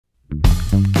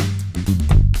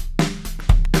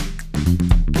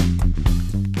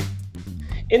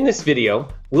In this video,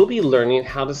 we'll be learning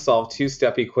how to solve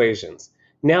two-step equations.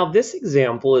 Now, this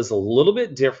example is a little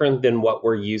bit different than what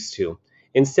we're used to.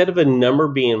 Instead of a number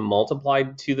being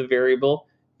multiplied to the variable,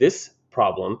 this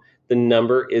problem, the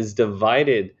number is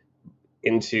divided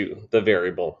into the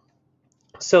variable.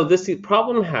 So this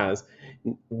problem has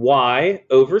y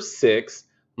over 6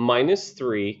 minus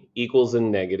 3 equals a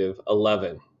negative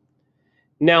 11.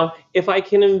 Now, if I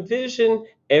can envision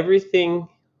everything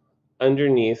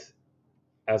underneath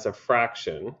as a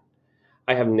fraction,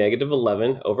 I have negative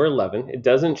 11 over 11. It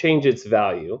doesn't change its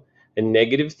value. A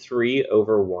negative 3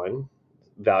 over 1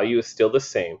 value is still the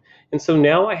same. And so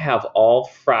now I have all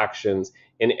fractions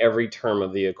in every term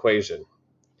of the equation.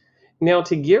 Now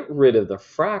to get rid of the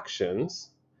fractions,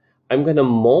 I'm going to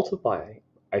multiply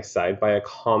a side by a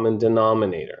common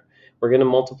denominator. We're going to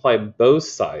multiply both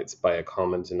sides by a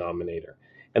common denominator.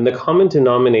 And the common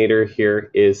denominator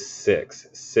here is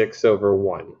 6 over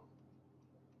 1.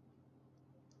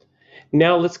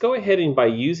 Now let's go ahead and by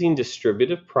using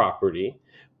distributive property,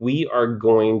 we are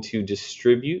going to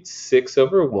distribute 6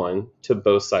 over 1 to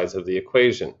both sides of the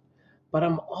equation. But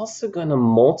I'm also going to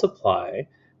multiply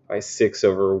by 6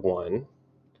 over 1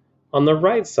 on the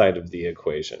right side of the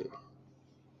equation.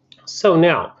 So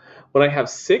now, when I have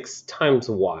 6 times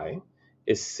y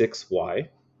is 6y,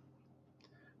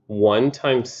 1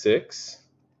 times 6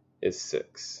 is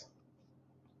 6.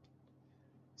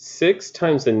 6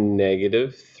 times a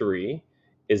negative 3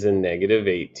 is a negative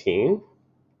 18.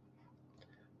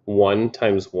 1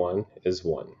 times 1 is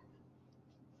 1.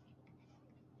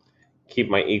 Keep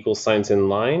my equal signs in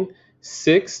line.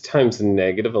 6 times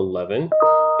negative 11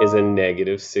 is a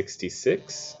negative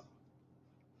 66.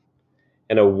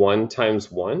 And a 1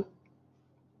 times 1,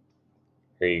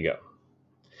 here you go.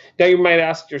 Now you might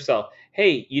ask yourself,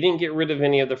 hey, you didn't get rid of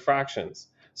any of the fractions.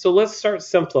 So let's start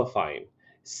simplifying.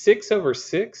 6 over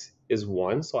 6 is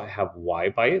 1, so I have y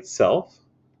by itself,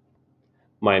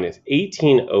 minus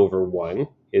 18 over 1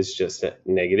 is just a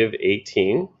negative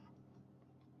 18,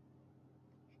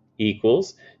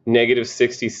 equals negative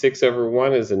 66 over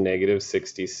 1 is a negative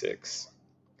 66.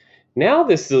 Now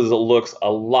this looks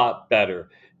a lot better.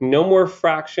 No more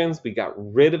fractions. We got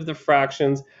rid of the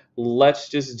fractions. Let's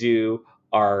just do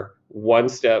our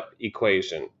one-step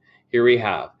equation. Here we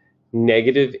have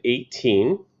negative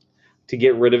 18. To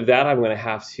get rid of that, I'm going to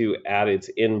have to add its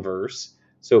inverse.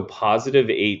 So positive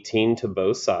 18 to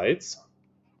both sides.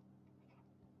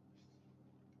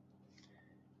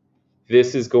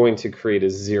 This is going to create a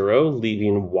 0,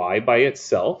 leaving y by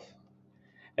itself.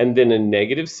 And then a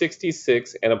negative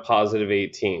 66 and a positive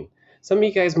 18. Some of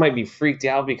you guys might be freaked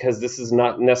out because this is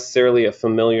not necessarily a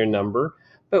familiar number,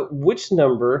 but which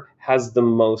number has the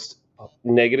most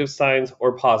negative signs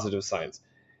or positive signs?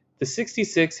 The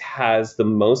 66 has the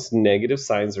most negative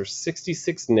signs. There's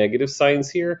 66 negative signs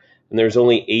here, and there's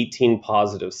only 18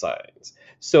 positive signs.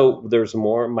 So there's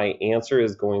more. My answer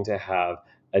is going to have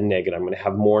a negative. I'm going to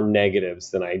have more negatives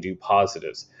than I do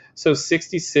positives. So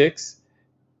 66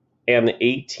 and the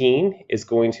 18 is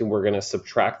we're going to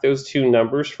subtract those two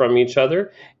numbers from each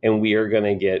other, and we are going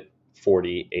to get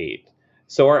 48.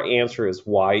 So our answer is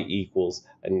y equals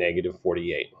a negative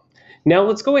 48. Now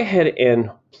let's go ahead and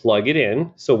plug it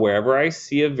in. So wherever I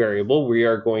see a variable, we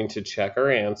are going to check our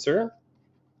answer.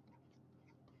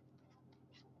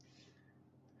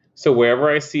 So wherever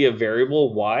I see a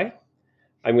variable y,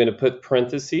 I'm going to put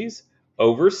parentheses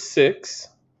over 6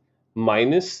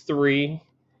 minus 3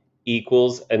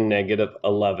 equals a negative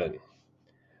 11.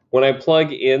 When I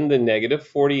plug in the negative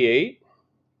 48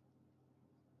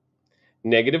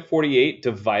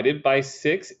 divided by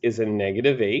 6 is a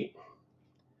negative 8.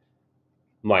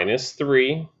 Minus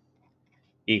 3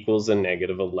 equals a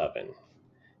negative 11.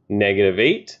 Negative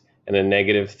 8 and a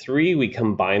negative 3, we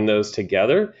combine those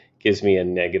together, gives me a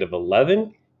negative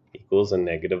 11 equals a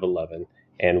negative 11,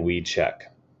 and we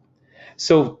check.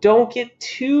 So don't get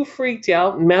too freaked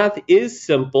out. Math is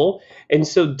simple, and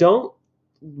so don't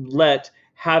let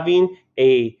having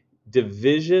a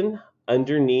division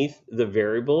underneath the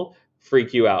variable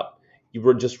freak you out. You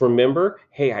will just remember,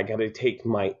 hey, I got to take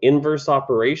my inverse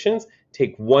operations,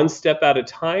 take one step at a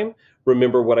time.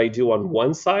 Remember what I do on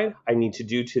one side, I need to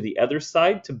do to the other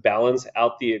side to balance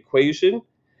out the equation.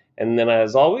 And then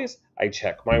as always, I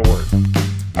check my work.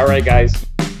 All right, guys.